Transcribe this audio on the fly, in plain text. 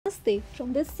Namaste,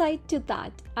 from this side to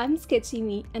that, I'm Sketchy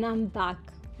Me and I'm back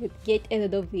with yet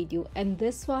another video, and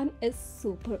this one is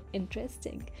super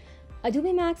interesting.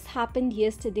 Adobe Max happened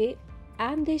yesterday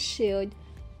and they shared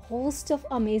host of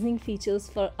amazing features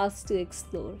for us to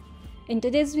explore. In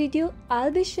today's video,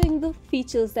 I'll be showing the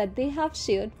features that they have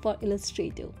shared for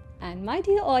Illustrator. And my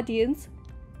dear audience,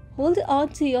 hold on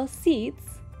to your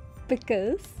seats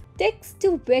because text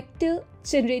to vector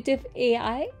generative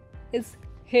AI is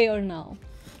here now.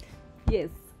 Yes,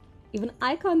 even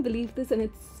I can't believe this, and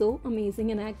it's so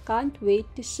amazing, and I can't wait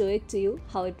to show it to you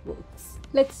how it works.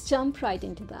 Let's jump right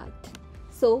into that.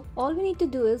 So all we need to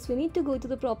do is we need to go to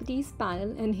the properties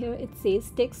panel, and here it says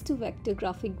text to vector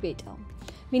graphic beta.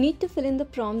 We need to fill in the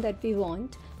prompt that we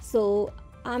want. So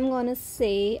I'm gonna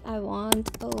say I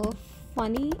want a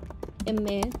funny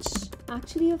image,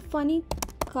 actually a funny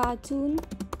cartoon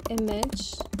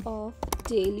image of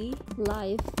daily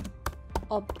life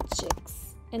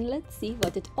objects, and let's see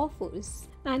what it offers.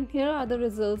 And here are the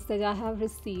results that I have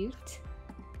received.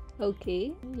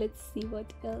 Okay, let's see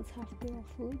what else have they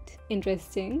offered.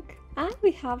 Interesting. And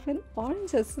we have an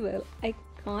orange as well. I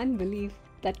can't believe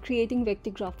that creating vector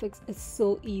graphics is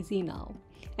so easy now.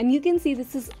 And you can see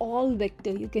this is all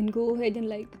vector. You can go ahead and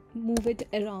like move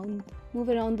around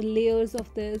the layers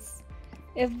of this.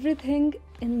 Everything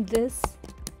in this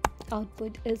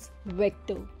output is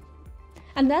vector.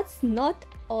 And that's not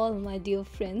all, my dear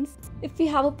friends. If we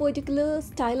have a particular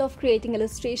style of creating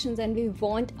illustrations and we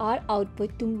want our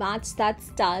output to match that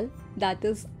style, that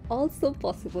is also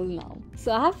possible now.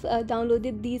 So I have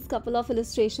downloaded these couple of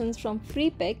illustrations from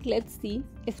FreePick. Let's see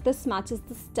if this matches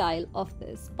the style of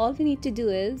this. All we need to do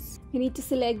is we need to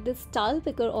select the style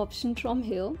picker option from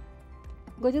here.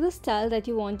 Go to the style that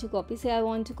you want to copy. Say I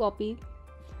want to copy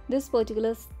this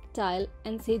particular style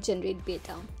and say generate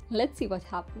beta. Let's see what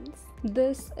happens.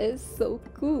 This is so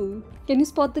cool. Can you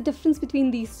spot the difference between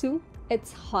these two?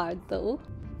 It's hard though.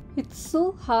 It's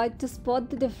so hard to spot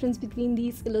the difference between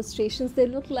these illustrations. They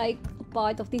look like a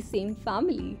part of the same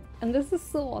family. And this is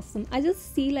so awesome. I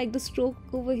just see like the stroke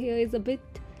over here is a bit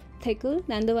thicker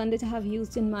than the one that I have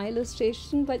used in my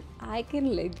illustration, but I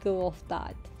can let go of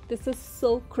that. This is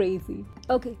so crazy.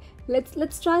 Okay,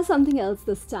 let's try something else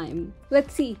this time.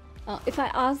 Let's see. If I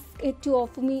ask it to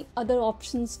offer me other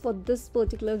options for this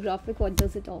particular graphic, what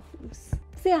does it offer?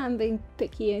 Say I'm being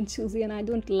picky and choosy and I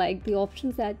don't like the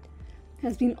options that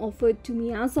has been offered to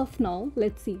me as of now.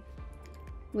 Let's see.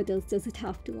 What else does it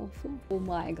have to offer? Oh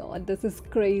my god, this is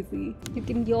crazy. You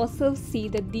can yourself see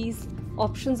that these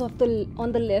options on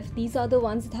the left, these are the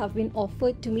ones that have been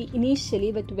offered to me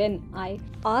initially, but when I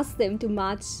asked them to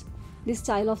match the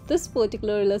style of this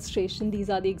particular illustration, these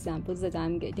are the examples that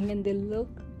I'm getting, and they look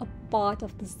a part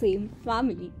of the same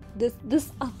family. This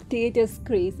update is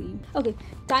crazy. Okay,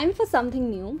 time for something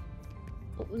new.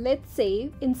 Let's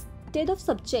say instead of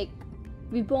subject,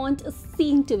 we want a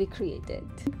scene to be created.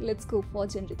 Let's go for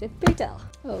generative beta.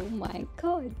 Oh my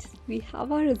god, we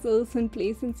have our results in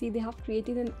place, and see they have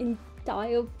created an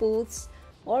entire post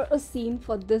or a scene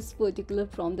for this particular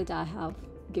prompt that I have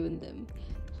given them.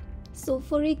 So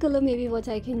for a color, maybe what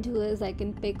I can do is I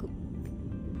can pick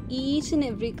each and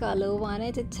every color one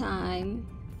at a time,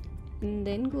 and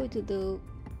then go to the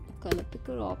color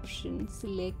picker option,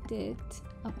 select it,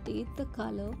 update the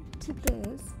color to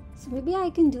this. So maybe I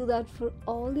can do that for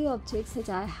all the objects that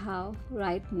I have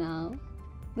right now.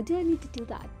 But do I need to do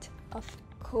that? Of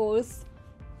course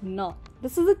not.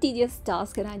 This is a tedious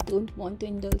task and I don't want to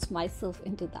indulge myself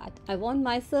into that. I want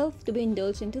myself to be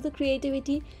indulged into the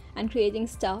creativity and creating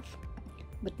stuff,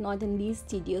 but not in these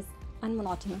tedious and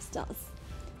monotonous tasks.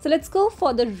 So let's go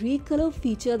for the recolor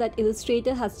feature that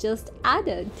Illustrator has just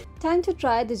added. Time to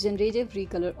try the generative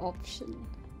recolor option.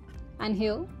 And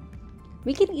here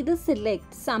we can either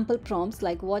select sample prompts,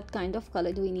 like what kind of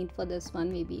color do we need for this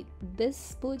one. Maybe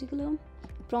this particular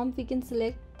prompt we can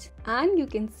select, and you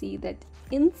can see that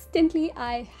instantly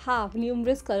I have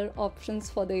numerous color options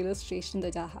for the illustration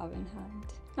that I have in hand.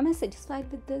 Am I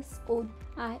satisfied with this? Oh,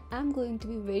 I am going to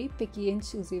be very picky and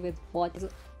choosy with what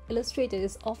Illustrator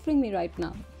is offering me right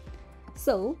now.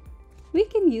 So we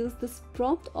can use this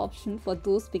prompt option for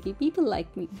those picky people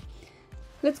like me.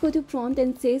 Let's go to prompt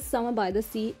and say summer by the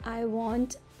sea. I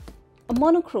want a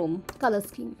monochrome color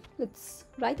scheme. Let's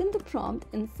write in the prompt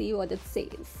and see what it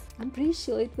says. I'm pretty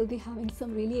sure it will be having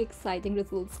some really exciting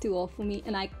results to offer me,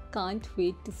 and I can't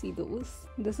wait to see those.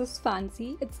 This is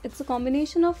fancy. It's a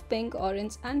combination of pink,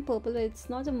 orange and purple. It's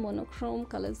not a monochrome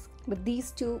colors, but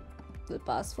these two will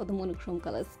pass for the monochrome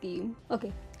color scheme.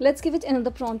 Okay, let's give it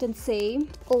another prompt and say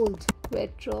old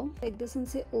retro. Take this and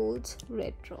say old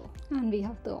retro, and we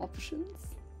have the options.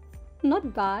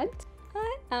 Not bad.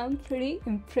 I am pretty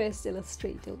impressed,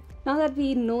 Illustrator. Now that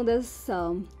we know this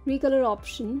recolor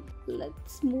option,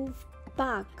 let's move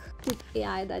back to the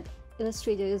AI that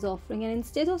Illustrator is offering, and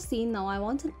instead of scene now I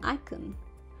want an icon.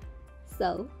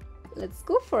 So let's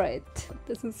go for it.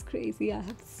 This is crazy. I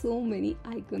have so many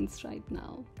icons right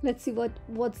now. Let's see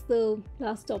what's the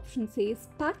last option says.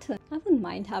 Pattern. I wouldn't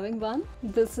mind having one.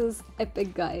 This is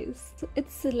epic, guys. So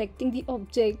it's selecting the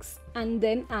objects and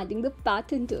then adding the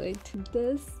pattern to it.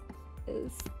 This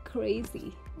is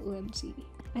crazy. OMG.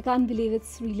 I can't believe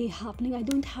it's really happening. I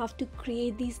don't have to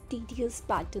create these tedious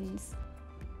patterns.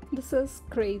 This is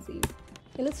crazy.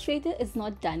 Illustrator is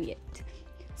not done yet.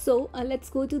 So let's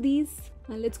go to these.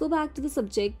 Let's go back to the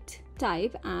subject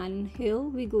type, and here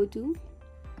we go to,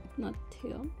 not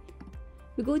here,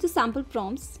 we go to sample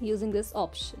prompts using this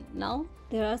option. Now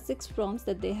there are 6 prompts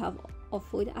that they have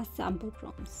offered as sample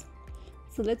prompts.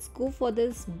 So let's go for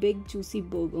this big juicy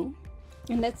burger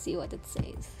and let's see what it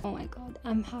says. Oh my god,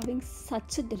 I'm having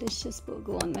such a delicious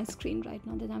burger on my screen right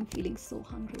now that I'm feeling so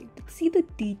hungry. See the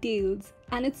details,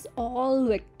 and it's all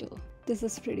vector. This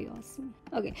is pretty awesome.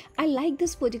 Okay, I like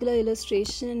this particular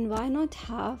illustration. Why not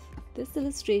have this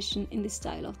illustration in the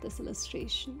style of this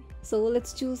illustration? So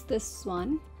let's choose this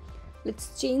one.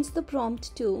 Let's change the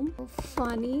prompt to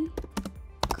funny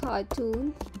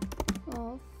cartoon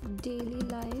of daily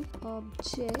life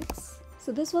objects.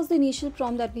 So this was the initial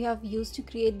prompt that we have used to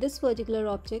create this particular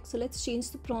object. So let's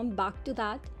change the prompt back to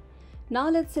that. Now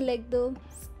let's select the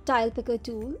style picker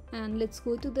tool and let's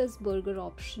go to this burger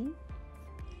option,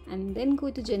 and then go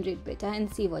to generate beta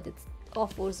and see what it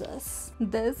offers us.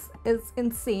 This is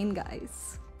insane,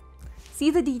 guys. See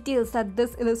the details that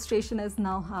this illustration is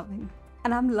now having,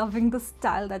 and I'm loving the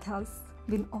style that has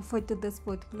been offered to this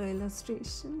particular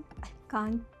illustration. I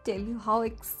can't tell you how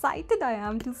excited I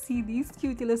am to see these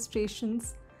cute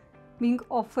illustrations being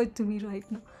offered to me right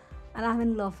now, and I'm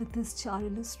in love with this char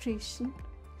illustration.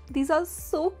 These are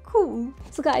so cool.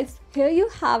 So guys, here you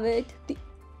have it, the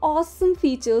awesome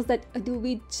features that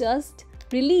Adobe just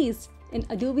released in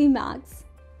Adobe Max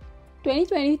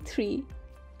 2023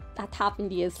 that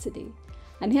happened yesterday.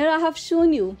 And here I have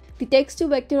shown you the text to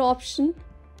vector option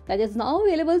that is now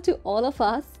available to all of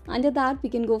us. Under that, we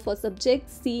can go for subject,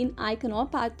 scene, icon or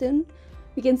pattern.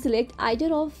 We can select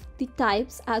either of the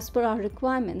types as per our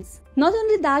requirements. Not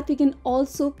only that, we can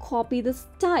also copy the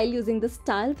style using the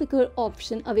style picker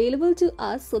option available to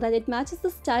us so that it matches the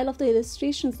style of the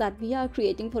illustrations that we are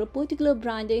creating for a particular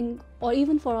branding or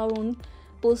even for our own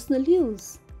personal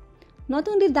use. Not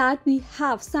only that, we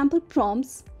have sample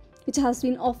prompts which has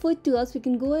been offered to us. We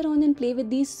can go around and play with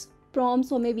these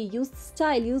prompts or maybe use the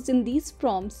style used in these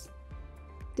prompts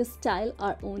to style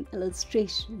our own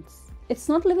illustrations. It's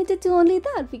not limited to only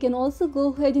that. We can also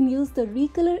go ahead and use the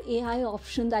recolor AI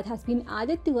option that has been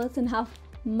added to us and have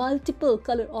multiple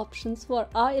color options for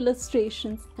our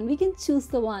illustrations, and we can choose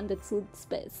the one that suits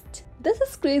best. This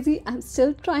is crazy. I'm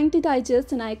still trying to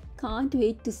digest, and I can't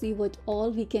wait to see what all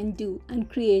we can do and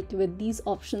create with these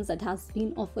options that has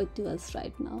been offered to us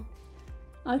right now.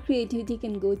 Our creativity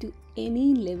can go to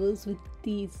any levels with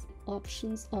these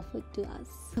options offered to us.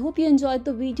 I hope you enjoyed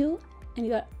the video and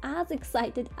you are as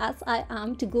excited as I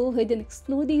am to go ahead and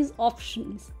explore these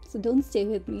options. So don't stay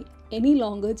with me any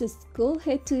longer. Just go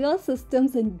ahead to your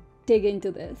systems and dig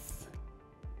into this.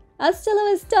 Hasta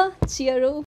la vista, cheero!